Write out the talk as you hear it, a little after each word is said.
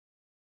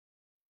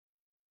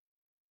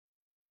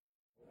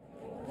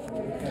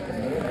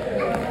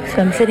So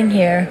I'm sitting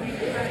here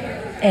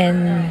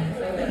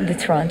in the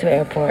Toronto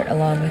airport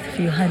along with a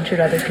few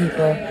hundred other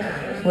people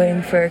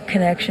waiting for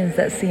connections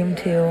that seem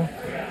to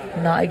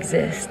not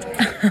exist.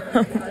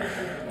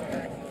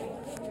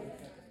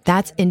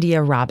 That's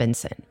India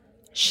Robinson.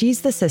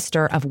 She's the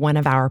sister of one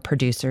of our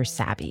producers,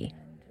 Sabby.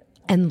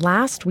 And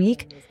last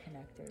week,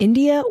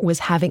 India was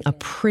having a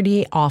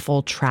pretty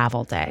awful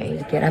travel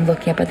day. I'm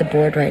looking up at the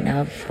board right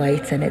now of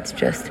flights, and it's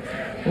just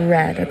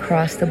red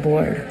across the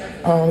board,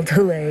 all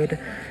delayed.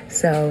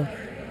 So,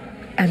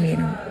 I mean,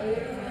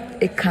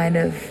 it kind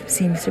of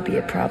seems to be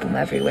a problem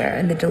everywhere,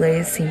 and the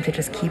delays seem to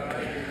just keep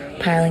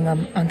piling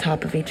on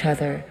top of each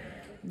other.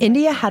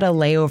 India had a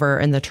layover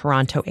in the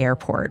Toronto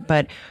airport,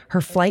 but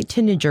her flight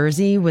to New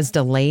Jersey was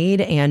delayed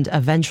and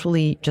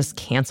eventually just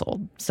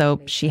canceled.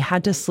 So she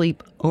had to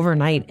sleep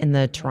overnight in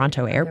the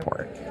Toronto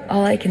airport.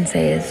 All I can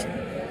say is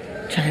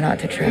try not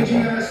to travel.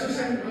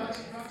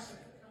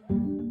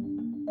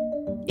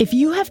 If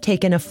you have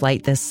taken a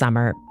flight this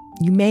summer,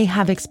 you may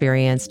have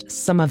experienced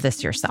some of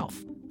this yourself.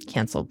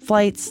 Canceled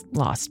flights,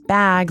 lost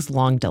bags,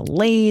 long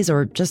delays,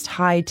 or just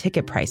high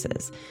ticket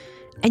prices.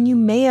 And you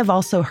may have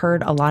also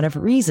heard a lot of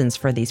reasons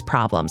for these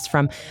problems,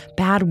 from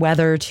bad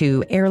weather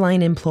to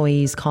airline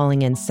employees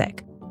calling in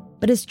sick.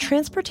 But as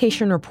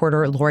transportation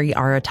reporter Lori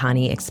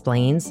Aratani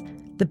explains,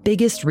 the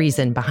biggest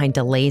reason behind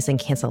delays and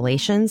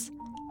cancellations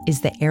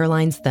is the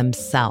airlines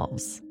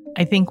themselves.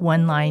 I think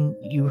one line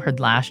you heard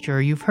last year,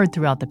 or you've heard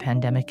throughout the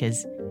pandemic,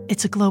 is,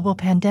 it's a global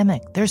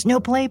pandemic. There's no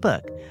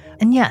playbook.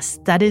 And yes,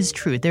 that is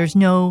true. There's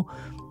no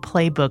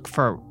playbook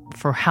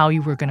for how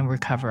you were going to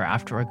recover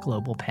after a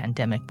global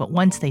pandemic. But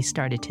once they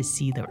started to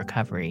see the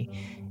recovery,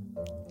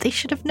 they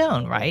should have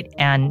known, right?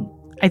 And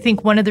I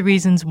think one of the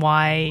reasons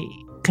why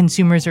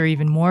consumers are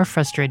even more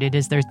frustrated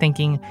is they're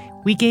thinking,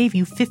 we gave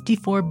you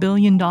 $54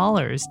 billion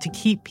to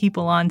keep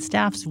people on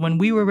staff. So when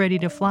we were ready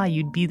to fly,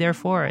 you'd be there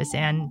for us.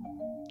 And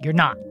you're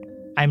not.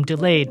 I'm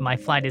delayed. My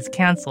flight is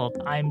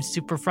canceled. I'm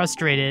super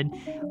frustrated.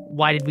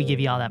 Why did we give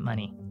you all that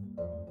money?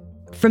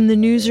 From the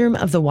newsroom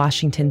of The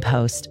Washington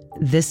Post,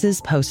 this is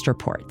Post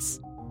Reports.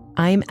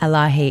 I'm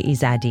Elahe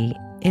Izadi,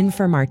 in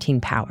for Martine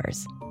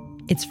Powers.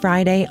 It's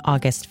Friday,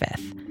 August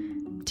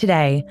 5th.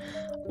 Today,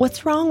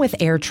 what's wrong with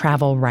air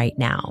travel right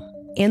now?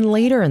 And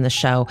later in the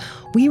show,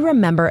 we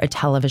remember a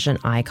television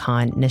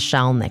icon,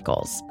 Nichelle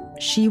Nichols.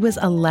 She was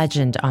a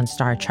legend on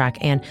Star Trek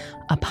and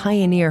a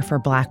pioneer for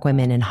Black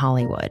women in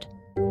Hollywood.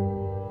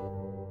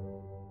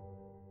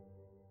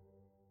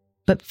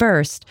 But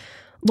first,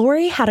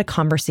 Lori had a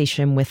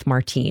conversation with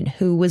Martine,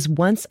 who was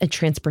once a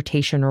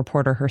transportation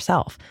reporter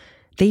herself.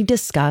 They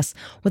discuss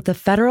what the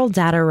federal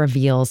data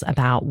reveals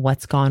about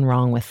what's gone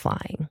wrong with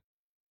flying.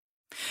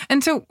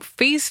 And so,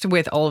 faced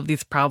with all of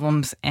these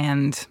problems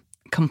and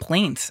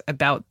complaints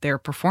about their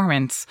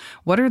performance,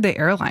 what are the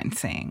airlines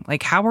saying?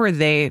 Like, how are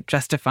they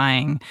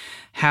justifying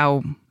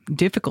how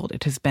difficult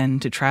it has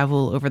been to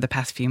travel over the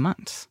past few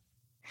months?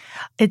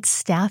 It's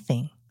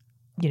staffing.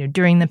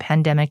 During the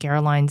pandemic,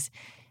 airlines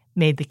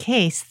made the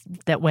case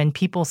that when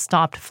people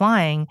stopped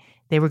flying,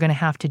 they were going to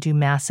have to do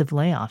massive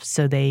layoffs.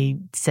 So they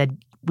said,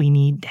 we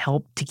need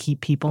help to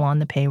keep people on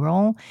the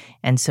payroll.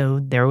 And so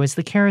there was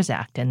the CARES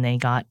Act, and they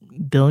got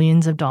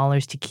billions of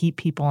dollars to keep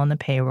people on the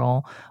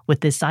payroll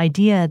with this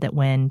idea that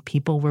when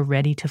people were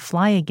ready to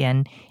fly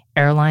again,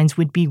 airlines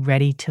would be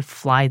ready to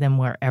fly them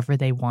wherever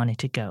they wanted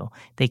to go.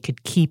 They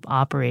could keep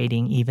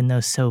operating even though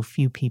so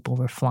few people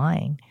were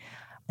flying.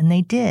 And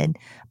they did,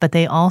 but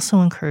they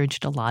also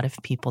encouraged a lot of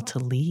people to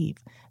leave.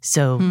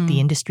 So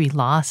the industry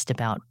lost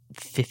about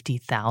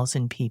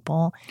 50,000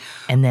 people.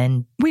 And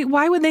then... Wait,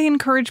 why would they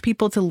encourage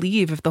people to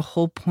leave if the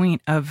whole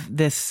point of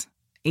this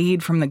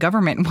aid from the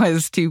government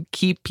was to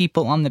keep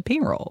people on the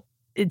payroll?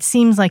 It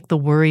seems like the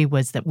worry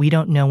was that we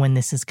don't know when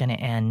this is going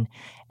to end,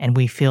 and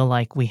we feel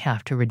like we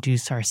have to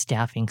reduce our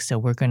staffing, so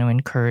we're going to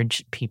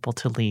encourage people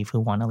to leave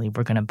who want to leave.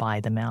 We're going to buy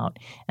them out.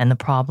 And the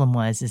problem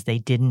is they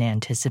didn't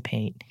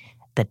anticipate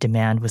that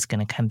demand was going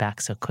to come back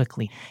so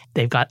quickly.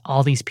 They've got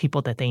all these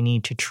people that they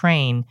need to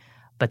train,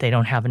 but they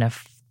don't have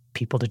enough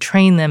people to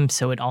train them,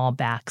 so it all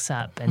backs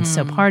up. And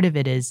so part of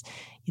it is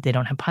they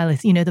don't have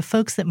pilots. The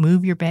folks that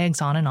move your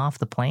bags on and off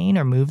the plane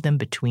or move them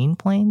between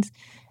planes,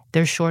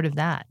 they're short of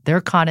that.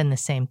 They're caught in the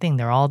same thing.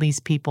 There are all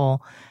these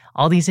people,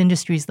 all these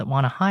industries that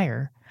want to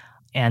hire,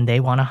 and they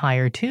want to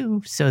hire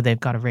too, so they've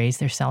got to raise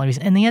their salaries.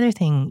 And the other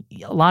thing,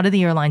 a lot of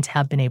the airlines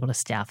have been able to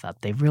staff up.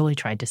 They've really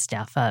tried to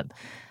staff up.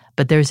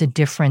 But there's a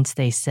difference.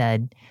 They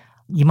said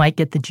you might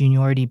get the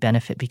juniority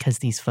benefit because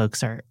these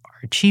folks are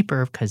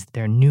cheaper because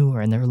they're newer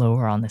and they're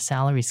lower on the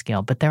salary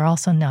scale, but they're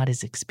also not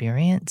as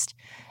experienced.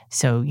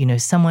 So,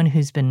 someone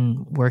who's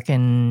been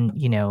working,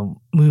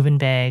 moving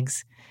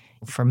bags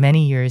for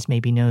many years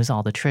maybe knows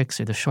all the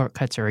tricks or the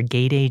shortcuts, or a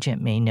gate agent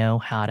may know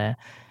how to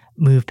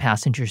move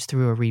passengers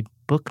through or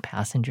rebook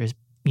passengers.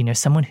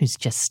 Someone who's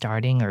just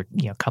starting or,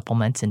 a couple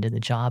months into the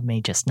job may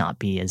just not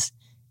be as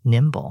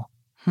nimble.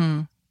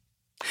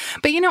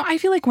 But, I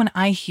feel like when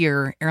I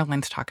hear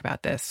airlines talk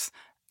about this,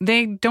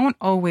 they don't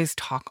always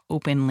talk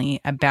openly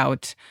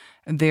about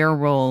their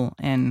role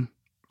in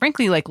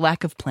frankly, like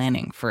lack of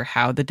planning for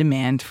how the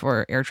demand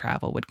for air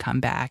travel would come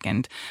back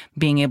and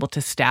being able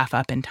to staff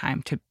up in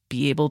time to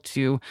be able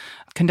to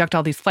conduct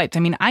all these flights.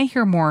 I mean, I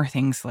hear more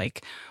things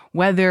like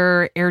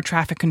weather, air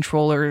traffic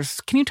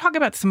controllers. Can you talk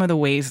about some of the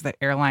ways that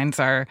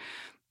airlines are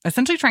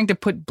essentially trying to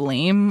put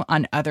blame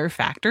on other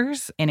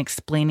factors in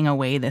explaining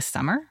away this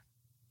summer?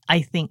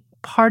 I think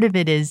part of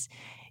it is,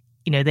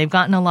 they've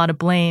gotten a lot of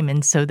blame,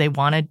 and so they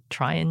want to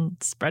try and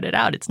spread it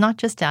out. It's not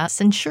just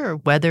us. And sure,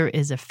 weather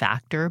is a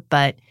factor,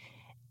 but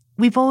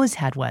we've always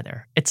had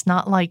weather. It's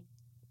not like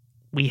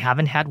we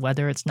haven't had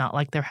weather. It's not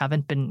like there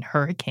haven't been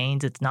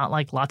hurricanes. It's not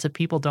like lots of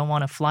people don't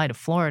want to fly to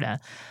Florida.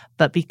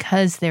 But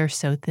because they're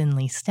so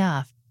thinly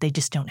staffed, they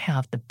just don't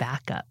have the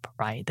backup,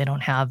 right? They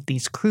don't have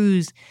these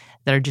crews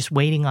that are just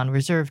waiting on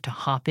reserve to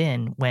hop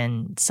in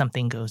when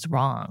something goes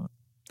wrong.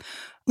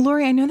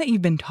 Lori, I know that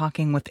you've been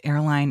talking with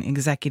airline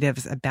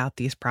executives about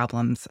these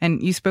problems,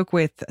 and you spoke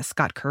with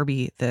Scott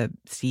Kirby, the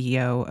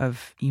CEO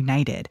of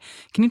United.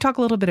 Can you talk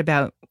a little bit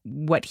about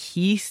what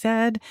he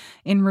said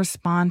in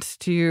response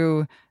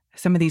to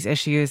some of these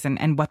issues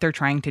and what they're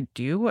trying to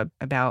do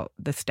about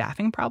the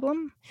staffing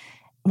problem?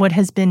 What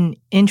has been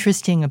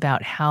interesting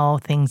about how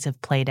things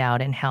have played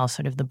out and how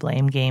sort of the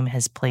blame game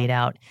has played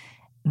out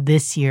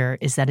this year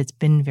is that it's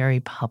been very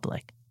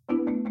public.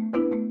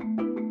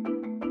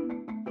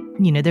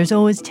 There's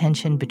always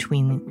tension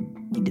between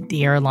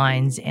the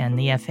airlines and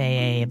the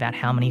FAA about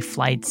how many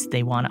flights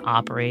they want to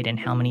operate and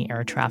how many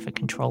air traffic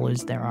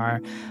controllers there are.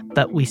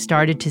 But we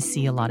started to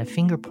see a lot of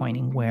finger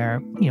pointing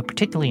where,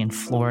 particularly in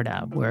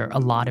Florida, where a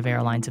lot of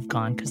airlines have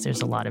gone because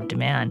there's a lot of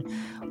demand,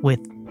 with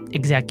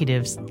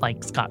executives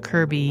like Scott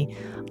Kirby,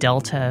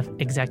 Delta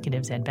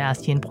executives, Ed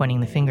Bastian,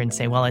 pointing the finger and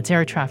say, well, it's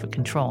air traffic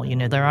control.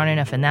 There aren't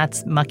enough, and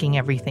that's mucking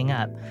everything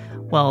up.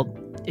 Well,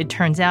 it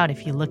turns out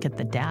if you look at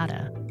the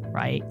data,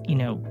 right,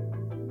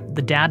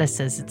 the data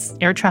says it's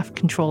air traffic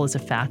control is a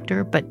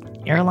factor, but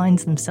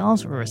airlines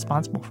themselves were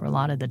responsible for a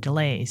lot of the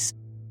delays.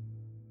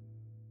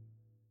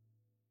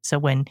 So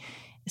when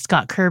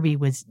Scott Kirby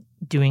was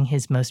doing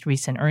his most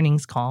recent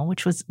earnings call,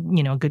 which was,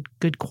 a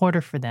good quarter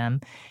for them,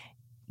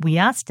 we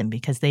asked him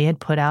because they had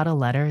put out a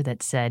letter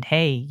that said,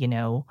 hey,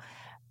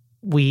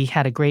 we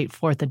had a great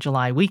 4th of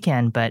July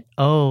weekend, but,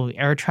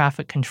 air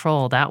traffic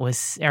control,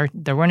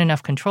 there weren't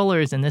enough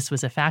controllers and this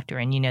was a factor.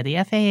 And,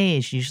 the FAA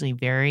is usually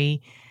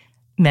very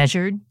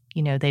measured.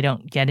 They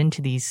don't get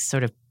into these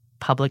sort of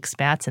public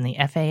spats, and the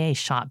FAA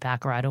shot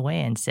back right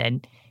away and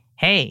said,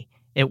 hey,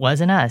 it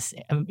wasn't us.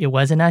 It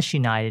wasn't us,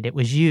 United. It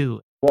was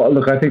you. Well,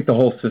 look, I think the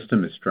whole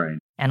system is strained.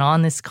 And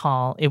on this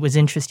call, it was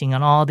interesting,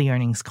 on all the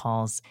earnings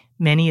calls,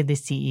 many of the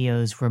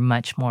CEOs were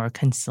much more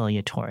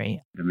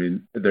conciliatory. I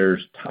mean,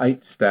 there's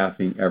tight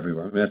staffing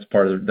everywhere. I mean, that's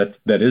part of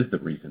that is the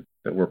reason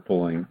that we're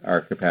pulling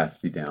our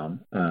capacity down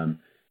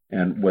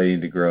and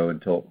waiting to grow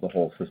until the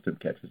whole system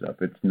catches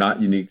up. It's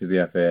not unique to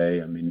the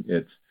FAA. I mean,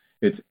 it's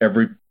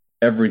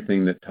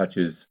everything that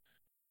touches.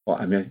 Well,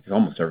 I mean, it's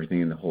almost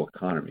everything in the whole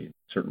economy.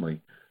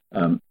 Certainly,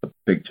 a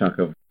big chunk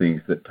of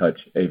things that touch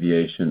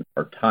aviation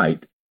are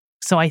tight.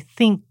 So I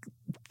think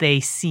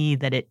they see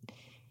that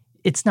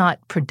it's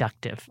not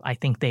productive. I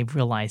think they've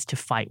realized to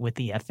fight with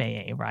the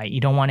FAA, right? You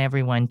don't want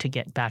everyone to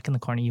get back in the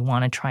corner. You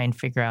want to try and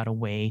figure out a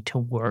way to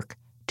work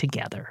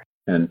together.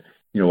 And,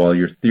 while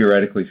you're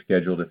theoretically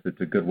scheduled, if it's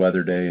a good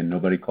weather day and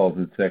nobody calls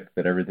in sick,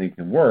 that everything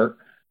can work,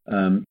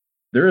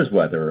 there is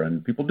weather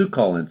and people do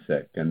call in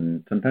sick.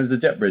 And sometimes the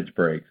jet bridge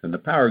breaks and the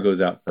power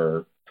goes out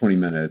for 20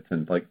 minutes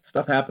and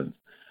stuff happens.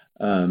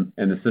 And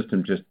the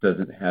system just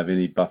doesn't have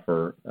any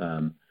buffer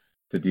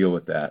to deal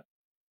with that.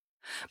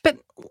 But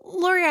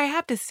Lori, I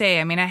have to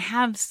say, I mean, I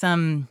have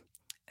some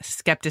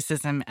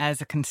skepticism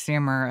as a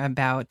consumer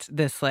about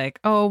this, we're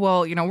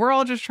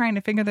all just trying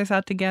to figure this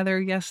out together.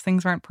 Yes,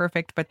 things aren't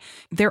perfect, but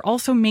they're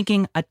also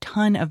making a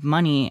ton of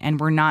money, and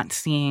we're not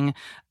seeing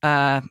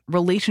a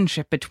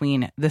relationship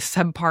between the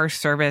subpar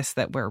service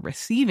that we're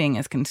receiving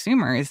as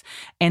consumers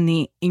and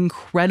the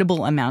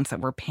incredible amounts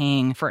that we're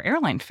paying for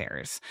airline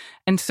fares.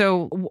 And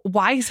so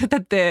why is it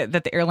that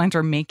the airlines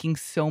are making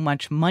so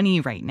much money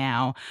right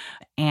now?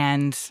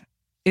 And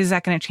is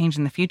that going to change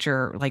in the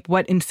future?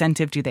 What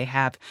incentive do they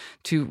have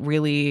to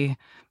really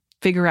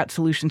figure out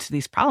solutions to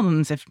these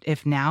problems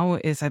if now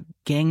is a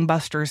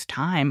gangbusters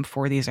time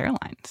for these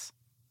airlines?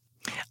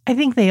 I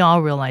think they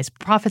all realize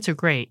profits are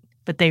great,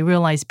 but they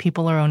realize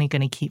people are only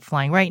going to keep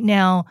flying. Right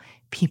now,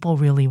 people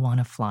really want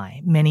to fly.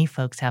 Many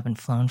folks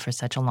haven't flown for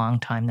such a long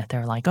time that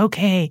they're like,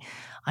 okay,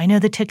 I know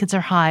the tickets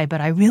are high,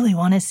 but I really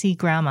want to see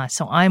grandma,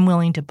 so I'm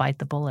willing to bite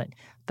the bullet.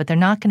 But they're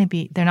not going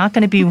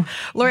to be.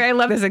 Lori, I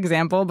love this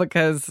example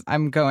because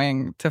I'm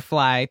going to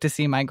fly to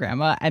see my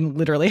grandma and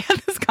literally had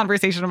this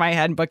conversation in my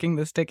head booking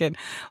this ticket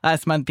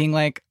last month being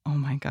like, oh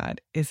my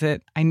God,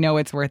 I know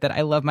it's worth it.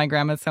 I love my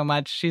grandma so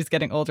much. She's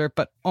getting older,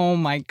 but oh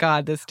my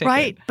God, this ticket.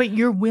 Right, but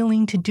you're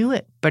willing to do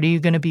it. But are you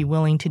going to be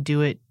willing to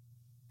do it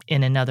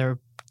in another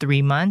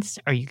 3 months?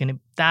 Are you going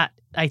to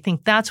I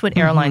think that's what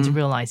airlines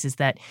realize is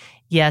that,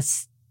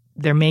 yes,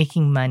 they're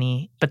making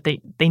money, but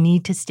they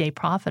need to stay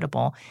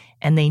profitable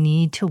and they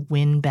need to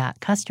win back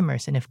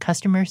customers. And if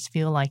customers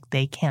feel like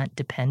they can't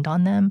depend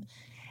on them,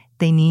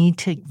 they need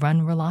to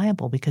run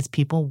reliable because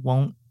people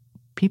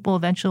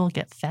eventually will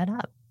get fed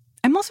up.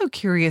 I'm also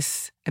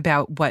curious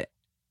about what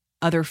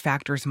other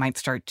factors might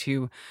start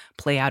to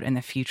play out in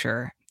the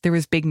future. There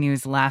was big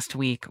news last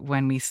week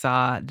when we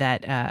saw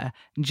that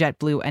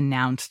JetBlue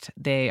announced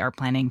they are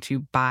planning to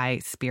buy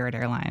Spirit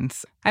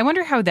Airlines. I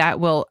wonder how that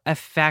will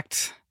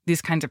affect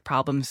these kinds of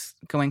problems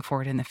going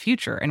forward in the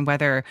future and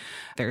whether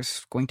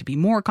there's going to be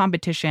more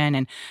competition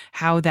and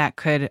how that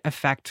could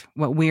affect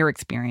what we're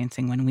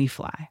experiencing when we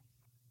fly.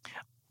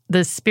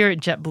 The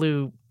Spirit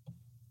JetBlue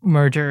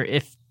merger,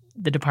 if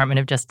the Department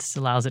of Justice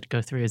allows it to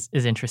go through,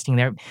 is interesting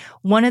there.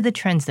 One of the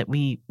trends that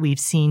we've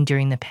seen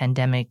during the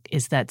pandemic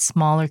is that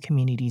smaller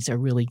communities are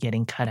really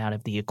getting cut out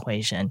of the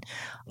equation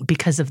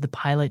because of the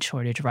pilot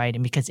shortage, right?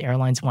 And because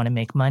airlines want to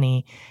make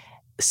money.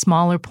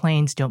 Smaller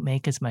planes don't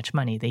make as much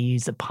money. They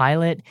use a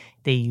pilot,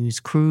 they use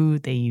crew,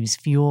 they use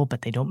fuel,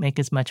 but they don't make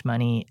as much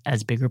money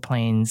as bigger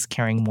planes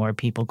carrying more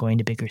people going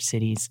to bigger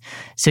cities.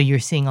 So you're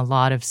seeing a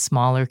lot of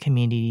smaller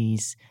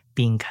communities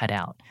being cut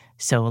out.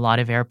 So a lot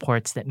of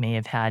airports that may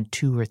have had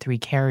 2 or 3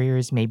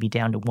 carriers, maybe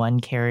down to 1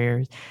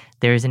 carrier.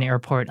 There's an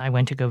airport I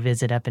went to go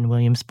visit up in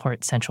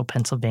Williamsport, central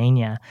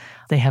Pennsylvania.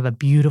 They have a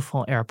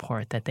beautiful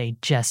airport that they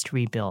just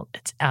rebuilt.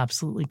 It's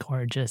absolutely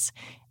gorgeous,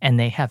 and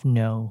they have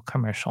no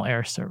commercial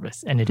air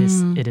service. And it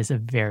is a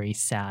very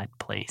sad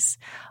place.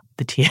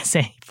 The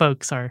TSA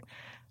folks are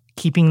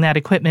keeping that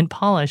equipment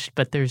polished,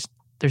 but there's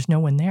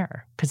no one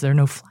there because there are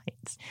no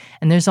flights.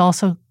 And there's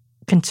also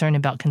concern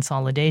about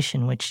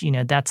consolidation, which,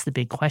 that's the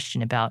big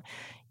question about,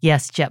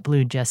 yes,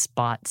 JetBlue just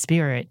bought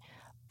Spirit,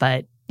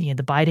 but, the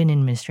Biden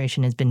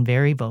administration has been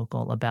very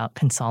vocal about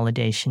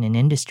consolidation in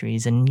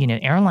industries. And,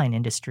 airline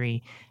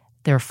industry,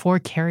 there are 4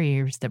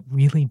 carriers that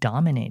really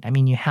dominate. I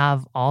mean, you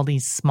have all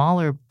these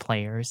smaller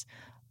players,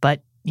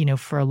 but,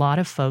 for a lot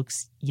of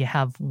folks, you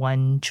have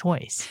one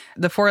choice.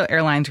 The 4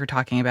 airlines we're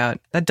talking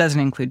about, that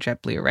doesn't include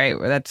JetBlue, right?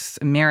 That's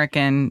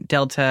American,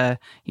 Delta,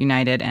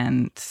 United,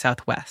 and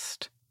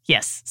Southwest.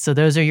 Yes. So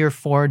those are your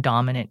 4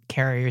 dominant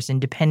carriers. And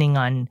depending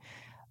on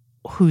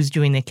who's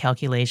doing the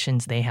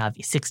calculations, they have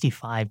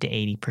 65 to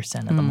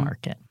 80% of the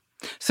market.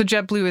 So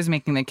JetBlue is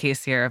making the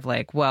case here of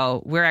like,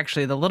 well, we're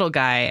actually the little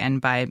guy.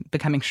 And by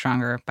becoming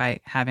stronger, by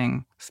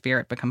having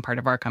Spirit become part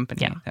of our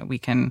company, that we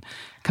can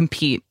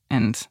compete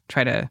and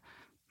try to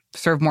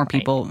serve more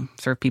people,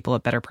 serve people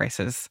at better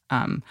prices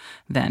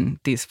than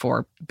these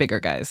 4 bigger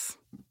guys.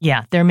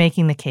 Yeah, they're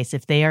making the case.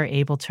 If they are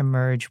able to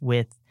merge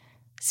with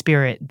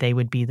Spirit, they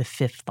would be the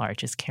 5th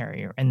largest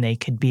carrier, and they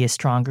could be a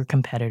stronger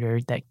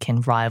competitor that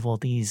can rival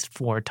these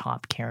 4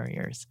 top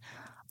carriers.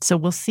 So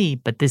we'll see,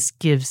 but this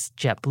gives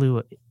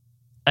JetBlue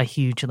a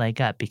huge leg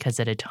up because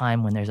at a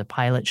time when there's a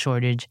pilot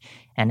shortage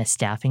and a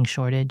staffing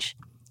shortage,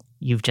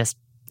 you've just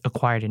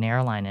acquired an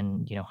airline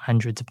and,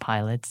 hundreds of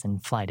pilots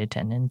and flight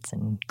attendants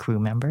and crew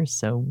members.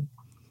 So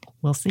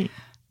we'll see.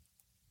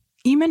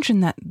 You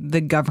mentioned that the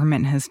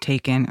government has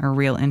taken a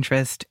real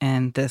interest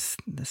in this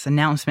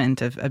announcement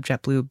of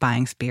JetBlue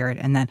buying Spirit,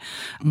 and that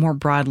more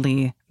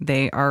broadly,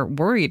 they are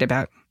worried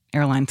about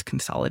airlines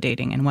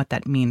consolidating and what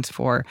that means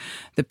for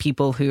the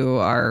people who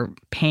are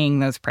paying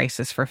those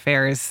prices for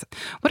fares.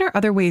 What are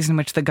other ways in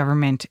which the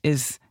government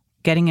is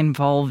getting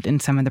involved in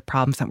some of the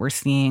problems that we're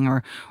seeing,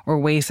 or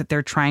ways that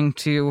they're trying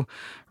to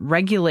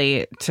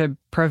regulate to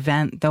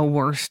prevent the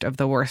worst of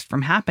the worst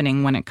from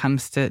happening when it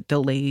comes to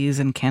delays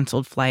and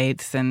canceled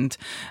flights and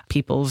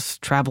people's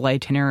travel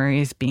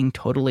itineraries being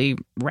totally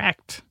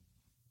wrecked?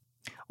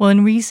 Well,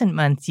 in recent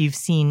months, you've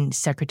seen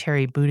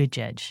Secretary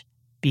Buttigieg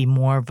be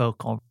more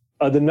vocal.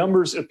 The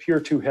numbers appear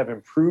to have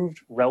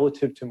improved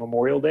relative to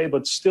Memorial Day,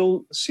 but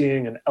still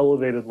seeing an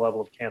elevated level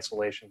of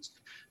cancellations.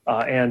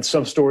 And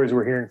some stories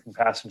we're hearing from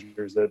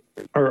passengers that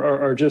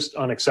are just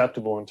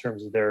unacceptable in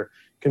terms of their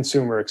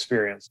consumer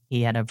experience.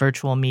 He had a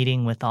virtual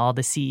meeting with all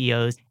the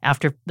CEOs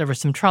after there were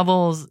some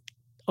troubles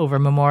over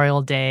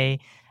Memorial Day.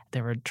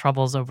 There were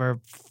troubles over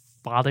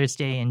Father's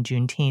Day and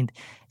Juneteenth.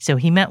 So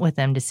he met with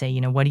them to say,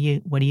 what are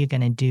you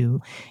going to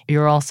do?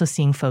 You're also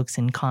seeing folks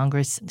in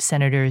Congress,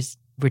 senators,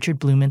 Richard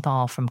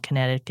Blumenthal from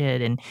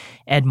Connecticut and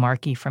Ed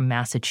Markey from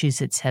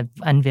Massachusetts have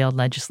unveiled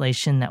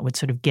legislation that would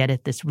sort of get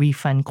at this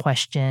refund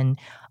question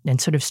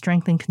and sort of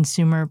strengthen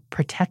consumer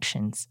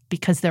protections,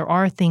 because there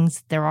are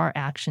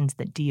actions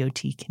that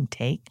DOT can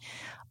take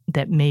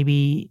that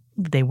maybe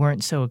they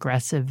weren't so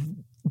aggressive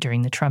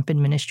during the Trump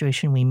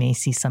administration. We may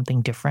see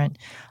something different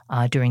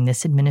during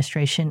this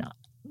administration.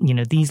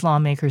 These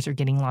lawmakers are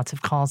getting lots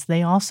of calls.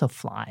 They also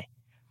fly.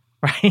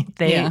 Right?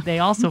 They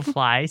also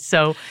fly.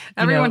 So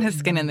everyone has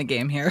skin in the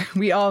game here.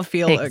 We all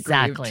feel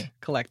aggrieved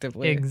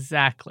collectively.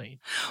 Exactly.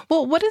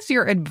 Well, what is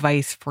your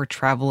advice for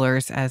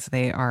travelers as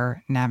they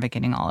are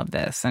navigating all of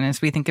this? And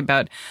as we think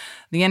about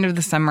the end of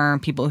the summer,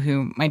 people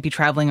who might be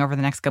traveling over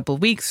the next couple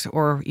of weeks,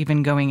 or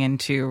even going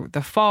into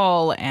the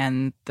fall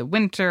and the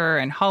winter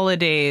and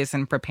holidays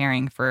and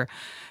preparing for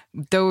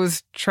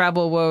those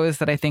travel woes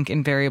that I think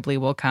invariably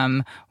will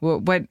come,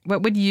 what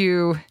would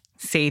you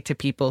say to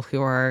people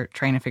who are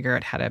trying to figure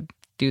out how to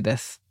do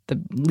this the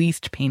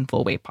least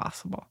painful way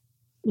possible?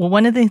 Well,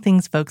 one of the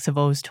things folks have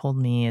always told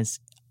me is,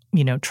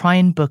 try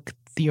and book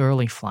the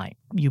early flight.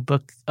 You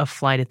book a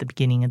flight at the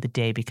beginning of the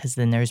day because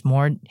then there's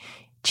more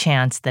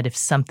chance that if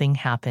something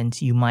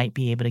happens, you might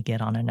be able to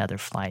get on another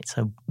flight.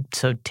 So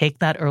take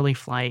that early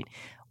flight.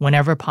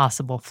 Whenever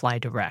possible, fly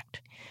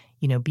direct.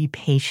 Be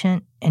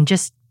patient and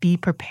just be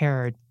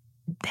prepared.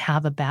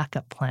 Have a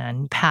backup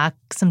plan. Pack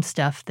some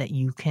stuff that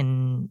you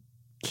can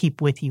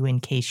keep with you in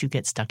case you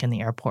get stuck in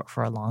the airport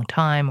for a long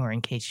time or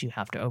in case you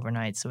have to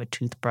overnight. So a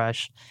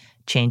toothbrush,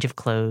 change of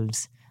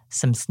clothes,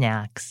 some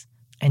snacks,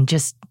 and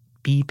just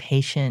be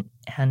patient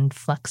and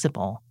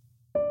flexible.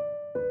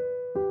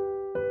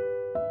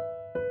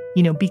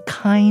 Be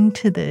kind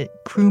to the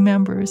crew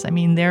members. I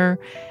mean, they're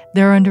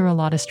under a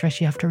lot of stress.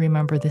 You have to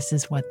remember this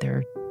is what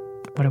are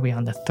we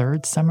on the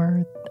third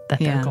summer that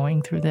they're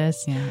going through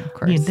this? Yeah, of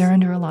course. They're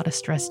under a lot of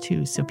stress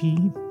too. So be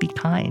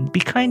kind. Be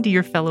kind to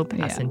your fellow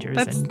passengers.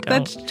 Yeah,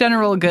 that's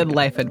general good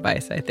life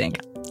advice, I think.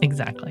 Yeah,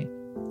 exactly.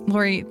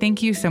 Lori,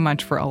 thank you so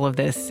much for all of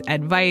this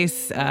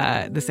advice,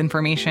 this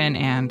information,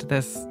 and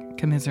this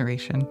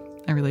commiseration.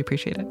 I really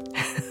appreciate it.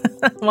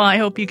 Well, I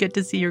hope you get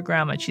to see your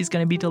grandma. She's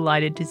going to be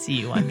delighted to see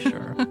you, I'm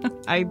sure.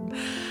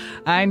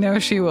 I know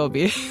she will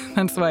be.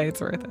 That's why it's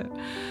worth it.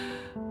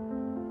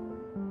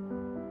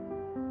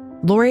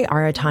 Lori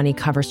Aratani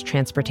covers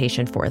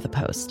transportation for The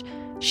Post.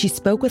 She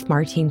spoke with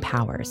Martine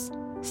Powers.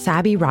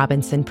 Sabby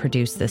Robinson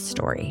produced this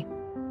story.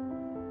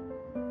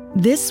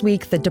 This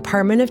week, the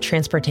Department of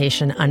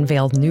Transportation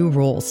unveiled new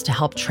rules to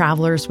help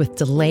travelers with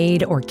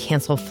delayed or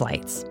canceled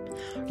flights.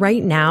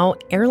 Right now,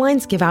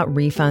 airlines give out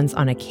refunds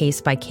on a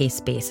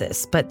case-by-case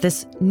basis, but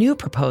this new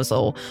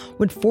proposal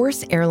would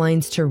force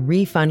airlines to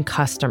refund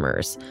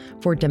customers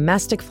for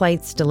domestic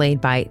flights delayed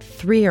by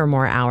 3 or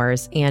more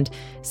hours and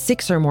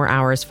 6 or more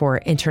hours for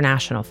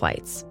international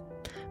flights.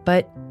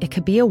 But it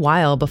could be a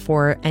while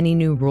before any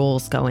new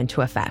rules go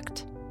into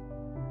effect.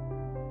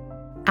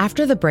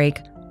 After the break,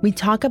 we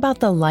talk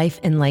about the life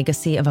and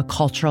legacy of a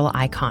cultural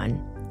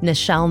icon,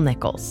 Nichelle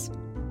Nichols.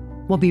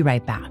 We'll be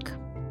right back.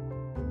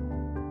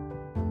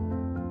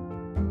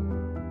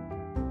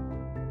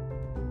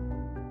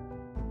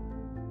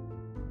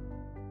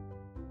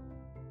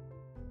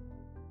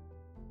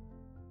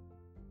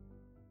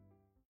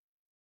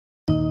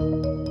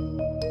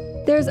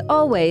 There's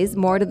always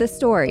more to the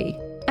story.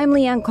 I'm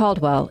Leanne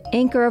Caldwell,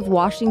 anchor of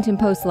Washington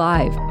Post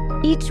Live.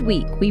 Each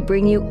week, we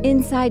bring you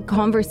inside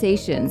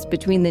conversations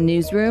between the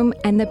newsroom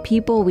and the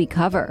people we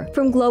cover.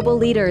 From global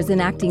leaders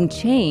enacting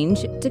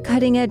change to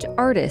cutting-edge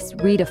artists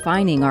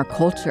redefining our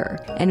culture.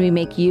 And we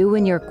make you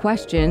and your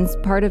questions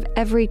part of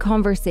every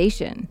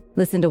conversation.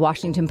 Listen to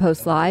Washington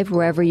Post Live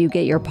wherever you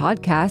get your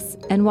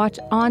podcasts and watch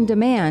on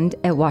demand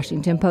at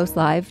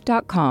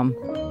WashingtonPostLive.com.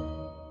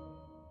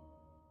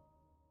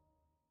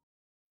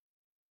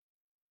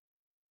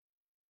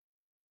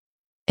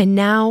 And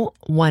now,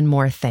 one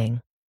more thing.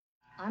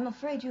 I'm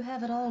afraid you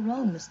have it all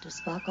wrong, Mr.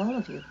 Spock, all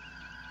of you.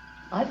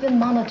 I've been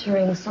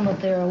monitoring some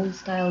of their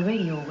old-style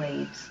radio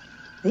waves.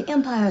 The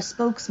Empire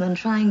spokesman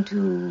trying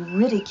to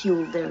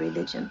ridicule their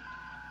religion.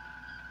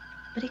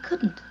 But he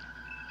couldn't.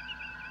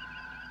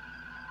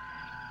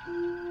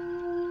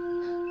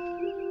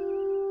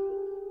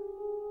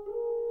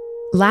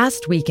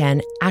 Last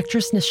weekend,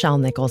 actress Nichelle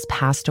Nichols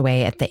passed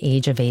away at the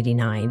age of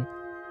 89.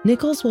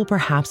 Nichols will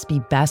perhaps be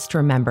best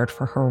remembered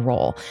for her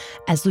role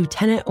as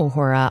Lieutenant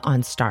Uhura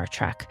on Star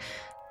Trek,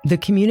 the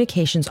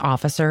communications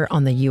officer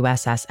on the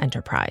USS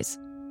Enterprise.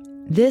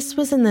 This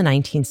was in the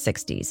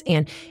 1960s,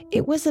 and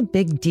it was a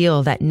big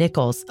deal that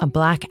Nichols, a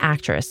Black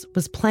actress,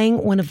 was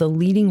playing one of the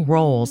leading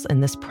roles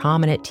in this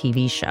prominent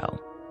TV show.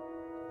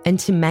 And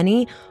to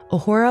many,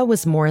 Uhura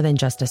was more than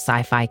just a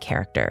sci-fi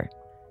character.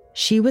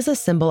 She was a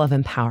symbol of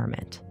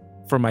empowerment.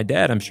 For my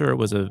dad, I'm sure it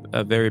was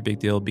a very big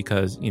deal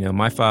because,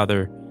 my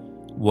father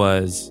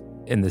was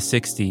in the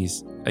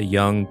 60s, a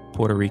young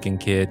Puerto Rican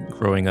kid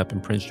growing up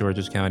in Prince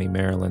George's County,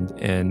 Maryland,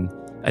 in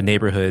a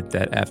neighborhood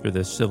that after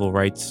the civil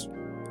rights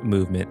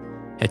movement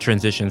had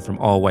transitioned from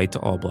all white to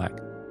all Black.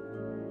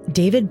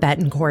 David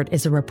Betancourt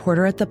is a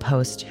reporter at The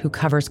Post who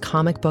covers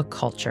comic book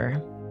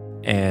culture.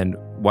 And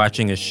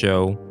watching a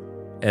show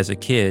as a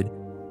kid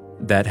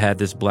that had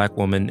this Black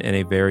woman in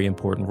a very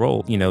important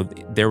role,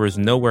 there was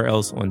nowhere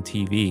else on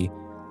TV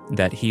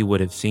that he would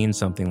have seen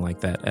something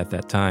like that at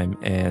that time.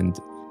 And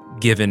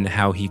given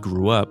how he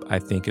grew up, I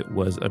think it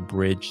was a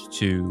bridge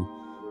to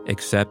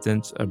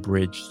acceptance, a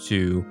bridge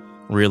to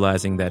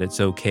realizing that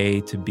it's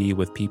okay to be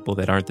with people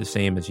that aren't the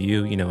same as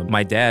you.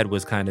 My dad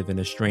was kind of in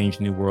a strange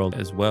new world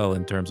as well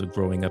in terms of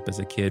growing up as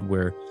a kid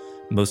where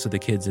most of the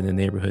kids in the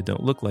neighborhood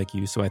don't look like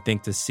you. So I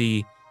think to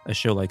see a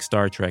show like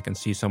Star Trek and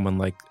see someone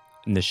like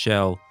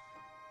Nichelle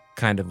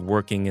kind of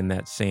working in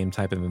that same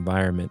type of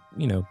environment,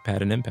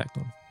 had an impact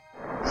on me.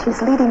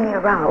 She's leading me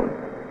around.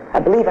 I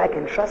believe I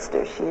can trust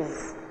her.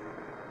 She's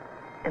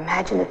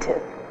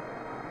imaginative.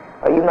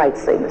 Or you might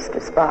say,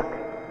 Mr. Spock,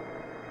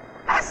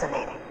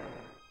 fascinating.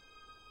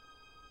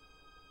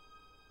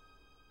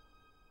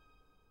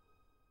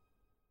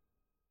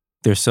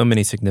 There's so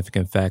many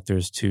significant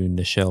factors to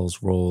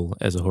Nichelle's role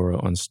as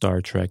Uhura on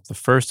Star Trek, the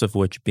first of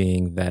which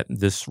being that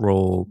this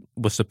role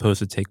was supposed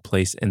to take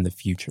place in the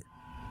future.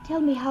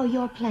 Tell me how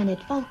your planet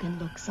Vulcan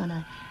looks on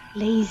a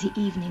lazy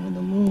evening when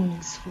the moon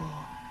is full.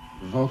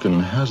 Vulcan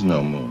has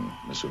no moon,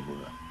 Miss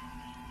Uhura.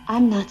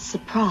 I'm not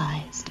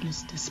surprised,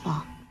 Mr.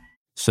 Spock.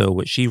 So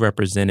what she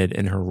represented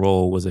in her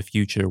role was a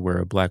future where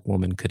a Black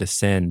woman could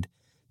ascend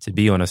to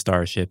be on a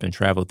starship and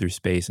travel through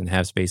space and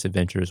have space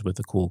adventures with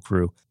a cool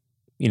crew.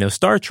 You know,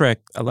 Star Trek,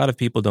 a lot of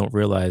people don't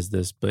realize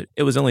this, but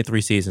it was only 3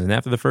 seasons. And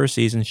after the first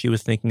season, she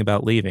was thinking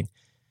about leaving.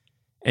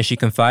 And she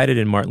confided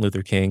in Martin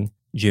Luther King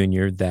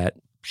Jr. that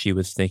she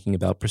was thinking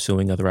about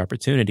pursuing other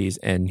opportunities.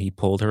 And he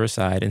pulled her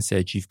aside and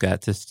said, "You've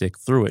got to stick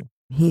through it."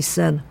 He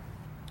said,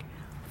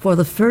 "For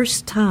the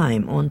first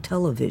time on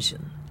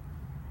television,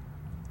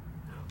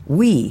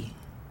 we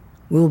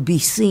will be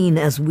seen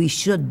as we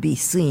should be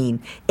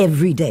seen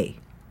every day.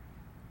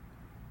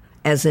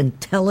 As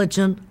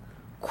intelligent,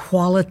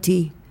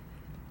 quality,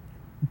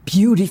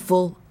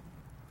 beautiful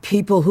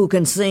people who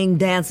can sing,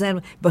 dance,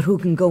 but who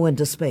can go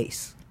into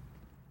space."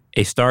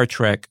 A Star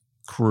Trek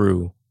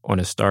crew on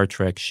a Star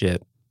Trek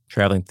ship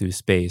traveling through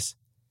space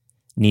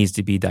needs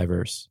to be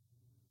diverse,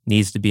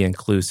 needs to be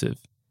inclusive.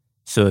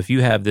 So if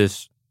you have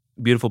this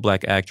beautiful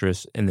Black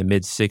actress in the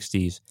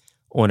mid-60s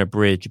on a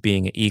bridge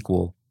being an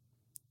equal,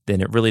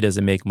 then it really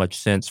doesn't make much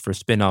sense for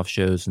spin-off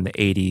shows in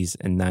the 80s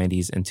and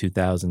 90s and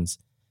 2000s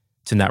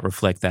to not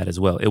reflect that as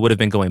well. It would have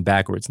been going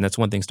backwards. And that's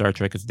one thing Star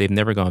Trek is, they've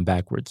never gone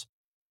backwards.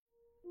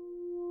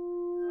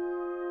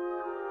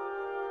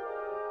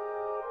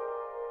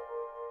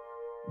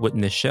 What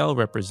Nichelle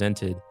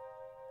represented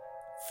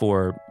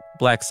for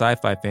Black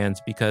sci-fi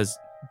fans, because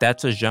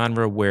that's a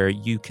genre where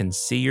you can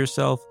see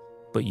yourself,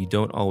 but you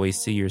don't always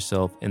see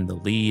yourself in the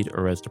lead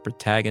or as the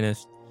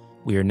protagonist.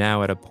 We are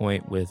now at a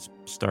point with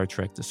Star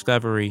Trek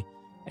Discovery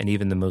and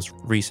even the most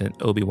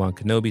recent Obi-Wan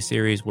Kenobi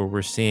series where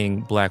we're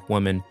seeing Black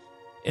women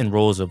in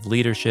roles of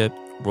leadership,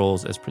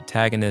 roles as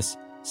protagonists,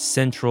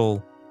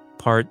 central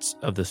parts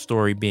of the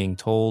story being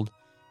told.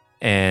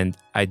 And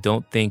I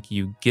don't think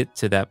you get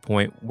to that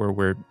point where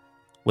we're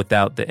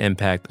without the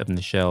impact of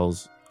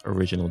Nichelle's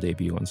original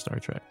debut on Star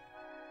Trek.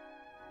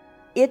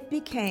 It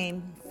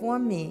became, for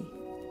me,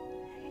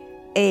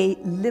 a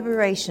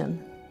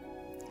liberation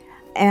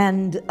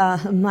and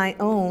my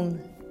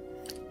own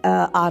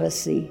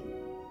odyssey.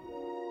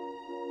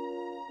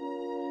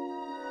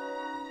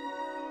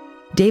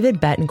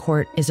 David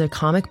Betancourt is a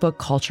comic book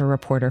culture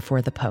reporter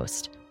for The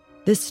Post.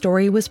 This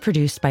story was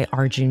produced by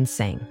Arjun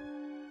Singh.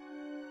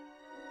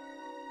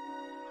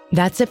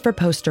 That's it for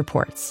Post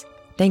Reports.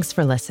 Thanks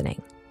for listening.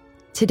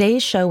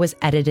 Today's show was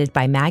edited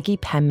by Maggie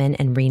Penman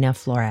and Rena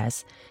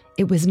Flores.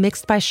 It was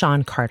mixed by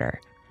Sean Carter.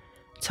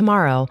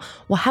 Tomorrow,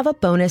 we'll have a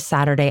bonus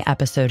Saturday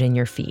episode in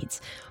your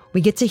feeds.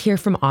 We get to hear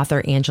from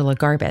author Angela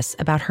Garbus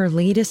about her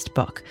latest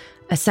book,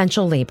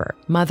 Essential Labor: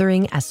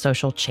 Mothering as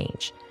Social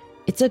Change.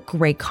 It's a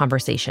great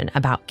conversation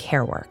about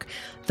care work,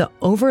 the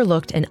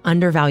overlooked and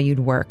undervalued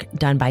work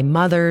done by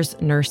mothers,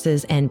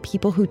 nurses, and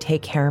people who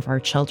take care of our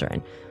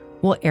children.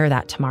 We'll air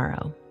that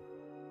tomorrow.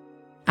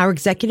 Our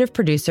executive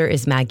producer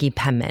is Maggie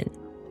Penman.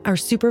 Our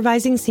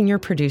supervising senior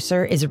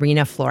producer is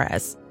Rena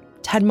Flores.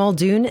 Ted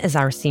Muldoon is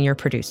our senior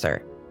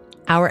producer.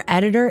 Our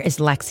editor is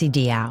Lexi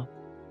Diao.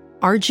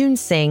 Arjun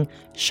Singh,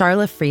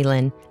 Charla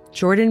Freeland,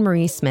 Jordan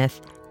Marie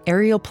Smith,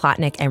 Ariel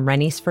Plotnick, and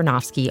Rennie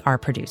Svirnovsky are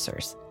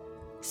producers.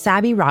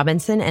 Sabby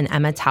Robinson and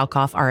Emma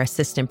Talkoff are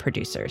assistant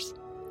producers.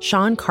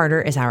 Sean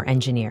Carter is our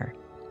engineer.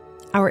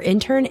 Our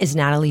intern is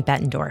Natalie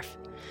Bettendorf.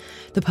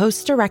 The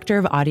Post's director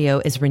of audio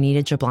is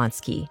Renita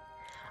Jablonski.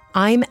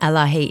 I'm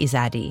Elahe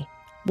Izadi.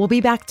 We'll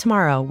be back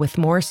tomorrow with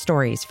more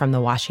stories from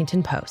The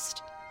Washington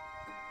Post.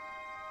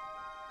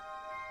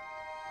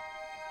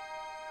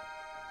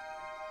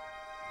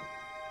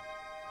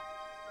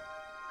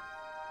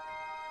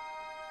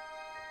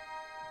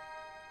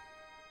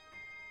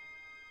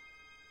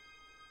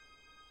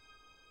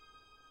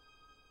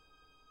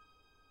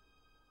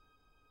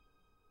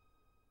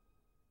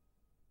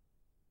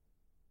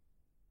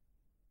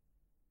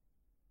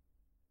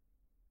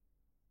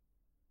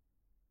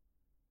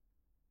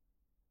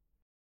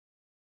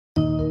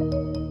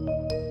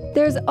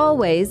 There's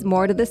always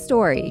more to the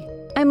story.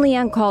 I'm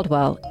Leanne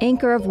Caldwell,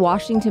 anchor of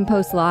Washington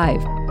Post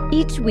Live.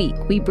 Each week,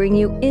 we bring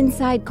you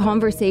inside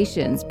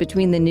conversations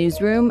between the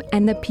newsroom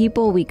and the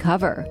people we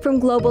cover. From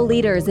global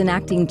leaders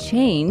enacting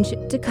change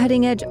to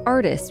cutting-edge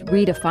artists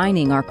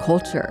redefining our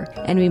culture.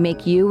 And we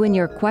make you and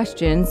your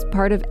questions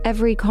part of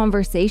every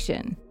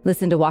conversation.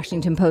 Listen to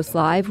Washington Post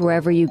Live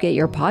wherever you get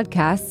your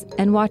podcasts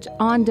and watch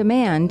on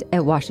demand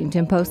at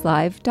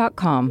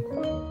WashingtonPostLive.com.